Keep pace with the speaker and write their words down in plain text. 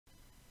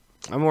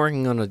I'm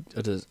working on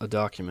a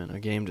document, a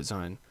game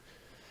design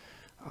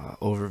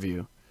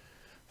overview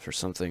for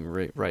something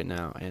right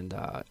now, and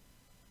I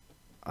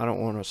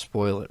don't want to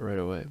spoil it right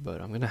away,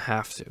 but I'm gonna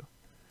have to.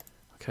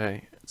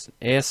 Okay, it's an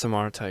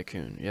ASMR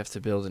tycoon. You have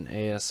to build an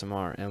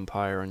ASMR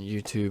empire on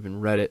YouTube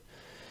and Reddit,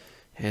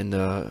 and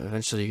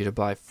eventually you get to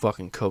buy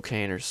fucking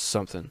cocaine or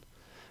something.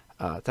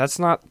 That's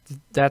not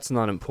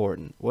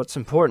important. What's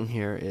important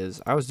here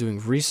is I was doing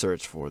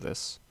research for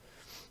this,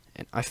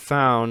 and I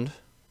found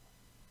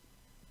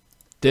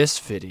this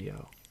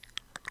video.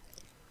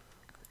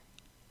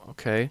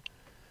 Okay.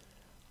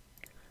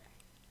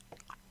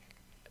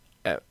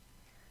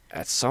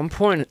 At some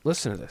point,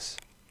 listen to this.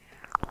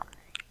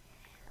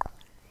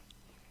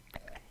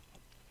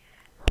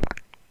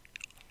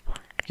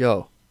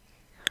 Yo,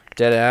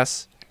 dead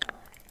ass.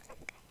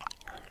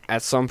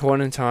 At some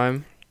point in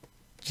time,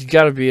 you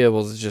gotta be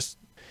able to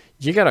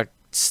you gotta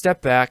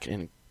step back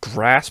and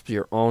grasp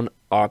your own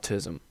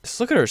autism. Just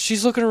look at her.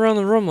 She's looking around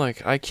the room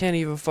like, I can't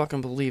even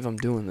fucking believe I'm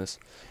doing this.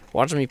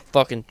 Watching me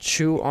fucking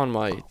chew on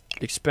my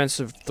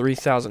expensive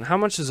 3,000. How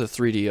much is a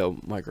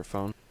 3DO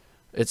microphone?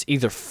 It's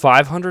either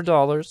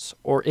 $500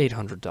 or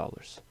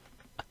 $800.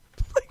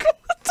 Like,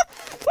 what the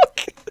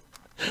fuck?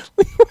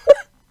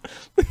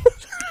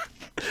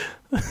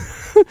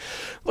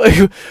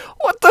 Like,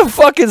 what the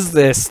fuck is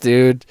this,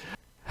 dude?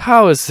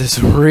 How is this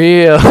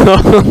real?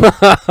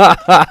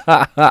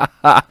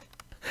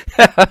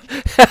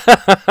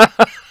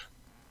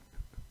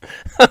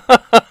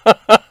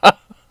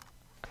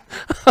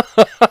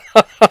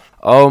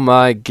 Oh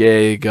my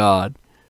gay god.